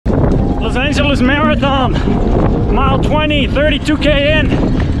Los Angeles Marathon, mile 20, 32K in.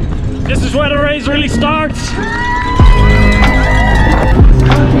 This is where the race really starts.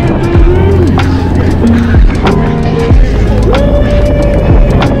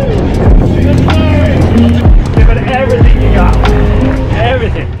 Give it everything you got.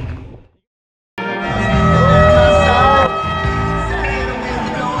 Everything.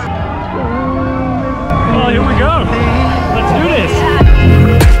 Well, here we go. Let's do this.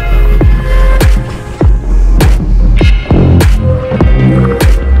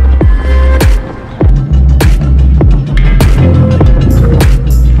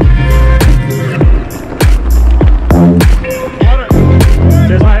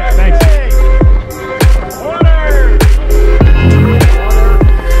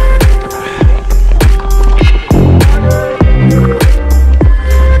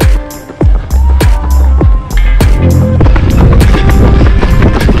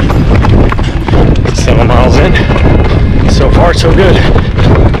 So good.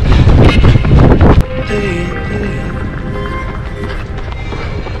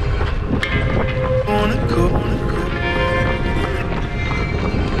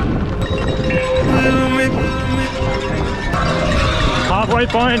 Halfway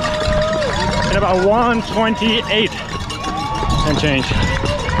point in about 1:28 and change.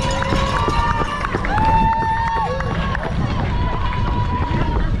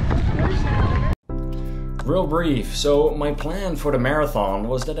 Real brief, so my plan for the marathon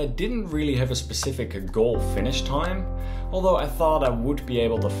was that I didn't really have a specific goal finish time, although I thought I would be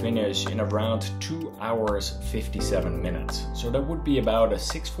able to finish in around 2 hours 57 minutes. So that would be about a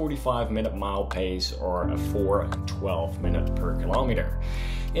 6:45 minute mile pace or a 4:12 minute per kilometer.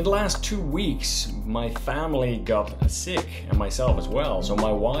 In the last 2 weeks, my family got sick and myself as well. So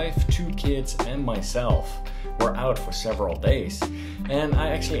my wife, 2 kids and myself were out for several days. And I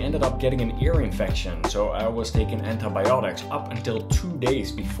actually ended up getting an ear infection. So I was taking antibiotics up until 2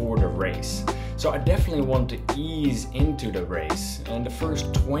 days before the race. So I definitely want to ease into the race. And the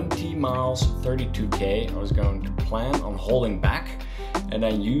first 20 miles, 32K, I was going to plan on holding back and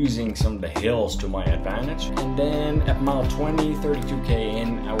then using some of the hills to my advantage. And then at mile 20, 32K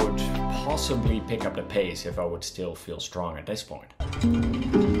in, I would possibly pick up the pace if I would still feel strong at this point.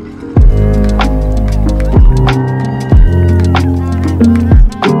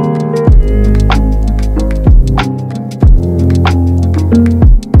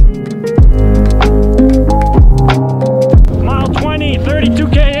 Mile 20,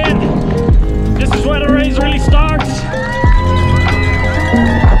 32K in. This is where the race really starts.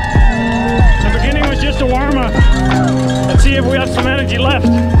 The beginning was just a warm-up. Let's see if we have some energy left.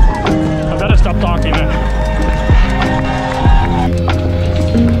 I better stop talking now.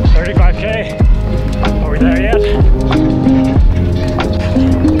 35K. Are we there yet?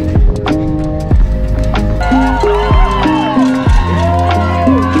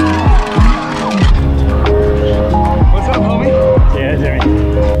 What's up, homie? Yeah, Jimmy.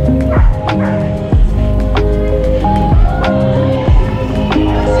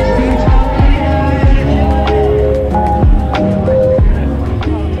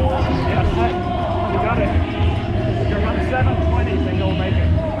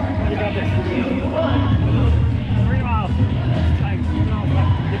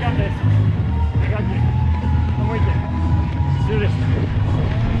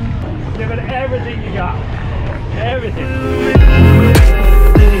 Give it everything you got. Everything.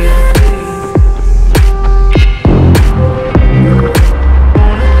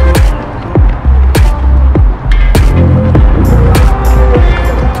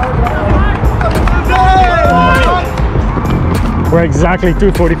 We're exactly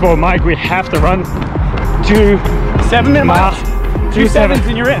 2:44, Mike. We have to run 2 7-minute miles. 2 sevens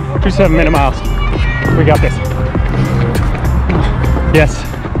and you're in. 2 7-minute miles. We got this. Yes.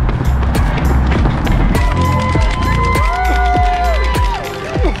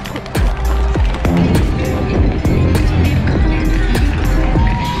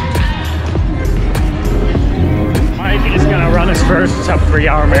 Mike is gonna run his first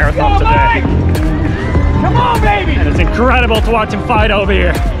sub-3-hour marathon today. Come on, baby! And it's incredible to watch him fight over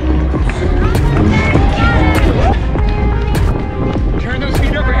here. Turn those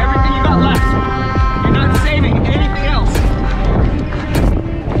feet over, everything you got left. You're not saving anything else.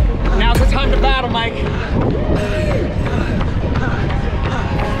 Now's the time to battle, Mike.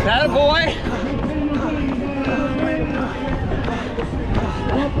 That a boy.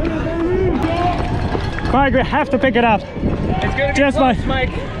 Mike, we have to pick it up. It's gonna be Just close, by-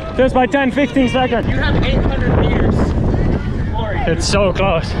 Mike. Just by 10-15 seconds. You have 800 meters. Floris. It's so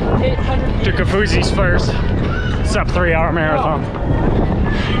close 800 to meters. Kofuzi's first sub-3-hour marathon.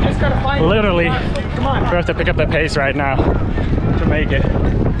 You just gotta find Literally, we have to pick up the pace right now to make it.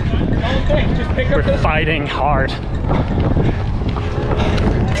 We're fighting hard.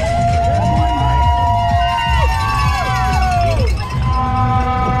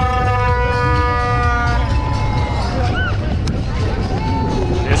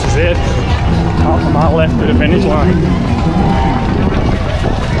 This is it. Half a mile left to the finish line.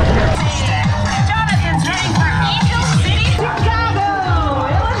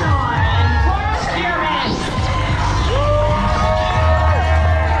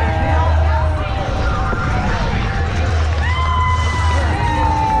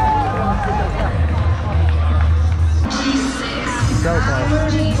 So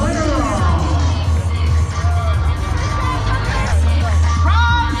close.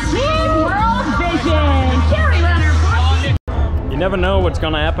 You never know what's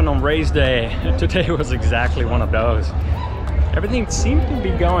gonna happen on race day. Today was exactly one of those. Everything seemed to be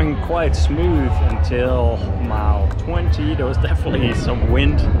going quite smooth until mile 20. There was definitely some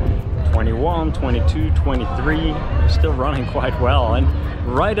wind. 21, 22, 23. Still running quite well. And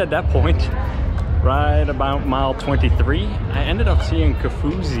right at that point, right about mile 23, I ended up seeing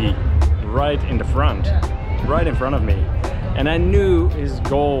Kofuzi right in the front, right in front of me. And I knew his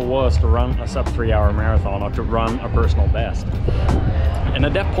goal was to run a sub 3 hour marathon or to run a personal best. And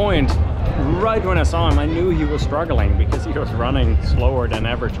at that point, right when I saw him, I knew he was struggling because he was running slower than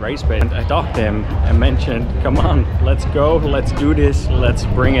average race pace. And I talked to him and mentioned, come on, let's go, let's do this, let's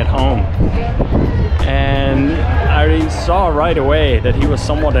bring it home. And I saw right away that he was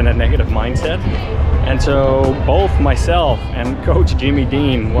somewhat in a negative mindset. And so both myself and Coach Jimmy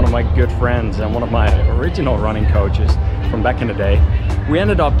Dean, one of my good friends and one of my original running coaches from back in the day, we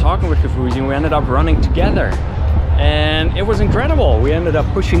ended up talking with Kofuzi and we ended up running together. And it was incredible. We ended up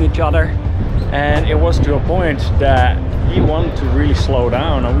pushing each other, and it was to a point that he wanted to really slow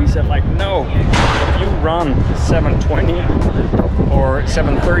down, and we said like, no, if you run 7:20 or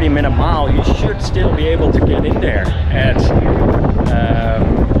 7:30 minute mile, you should still be able to get in there at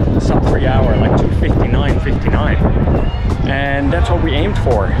sub 3 hour, like 2:59:59, and that's what we aimed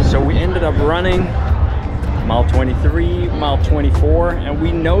for. So we ended up running mile 23, mile 24, and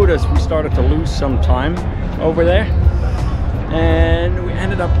we noticed we started to lose some time over there, and we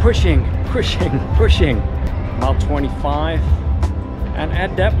ended up pushing mile 25, and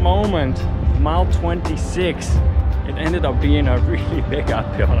at that moment, mile 26, it ended up being a really big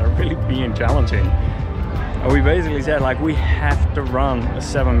uphill and really being challenging. And we basically said like, we have to run a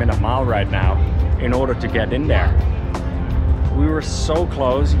 7-minute mile right now in order to get in there. We were so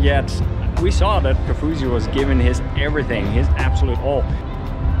close, yet we saw that Kofuzi was giving his everything, his absolute all.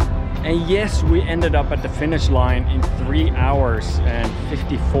 And yes, we ended up at the finish line in 3 hours and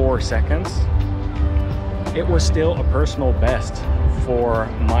 54 seconds. It was still a personal best for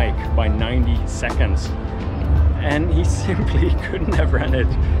Mike by 90 seconds. And he simply couldn't have run it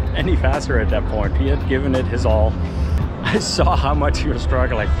any faster at that point. He had given it his all. I saw how much he was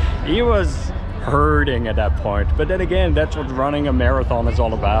struggling. He was hurting at that point. But then again, that's what running a marathon is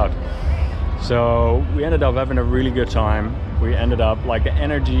all about. So we ended up having a really good time. We ended up, like, the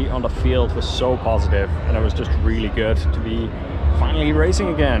energy on the field was so positive, and it was just really good to be finally racing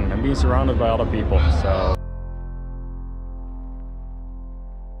again and being surrounded by other people. So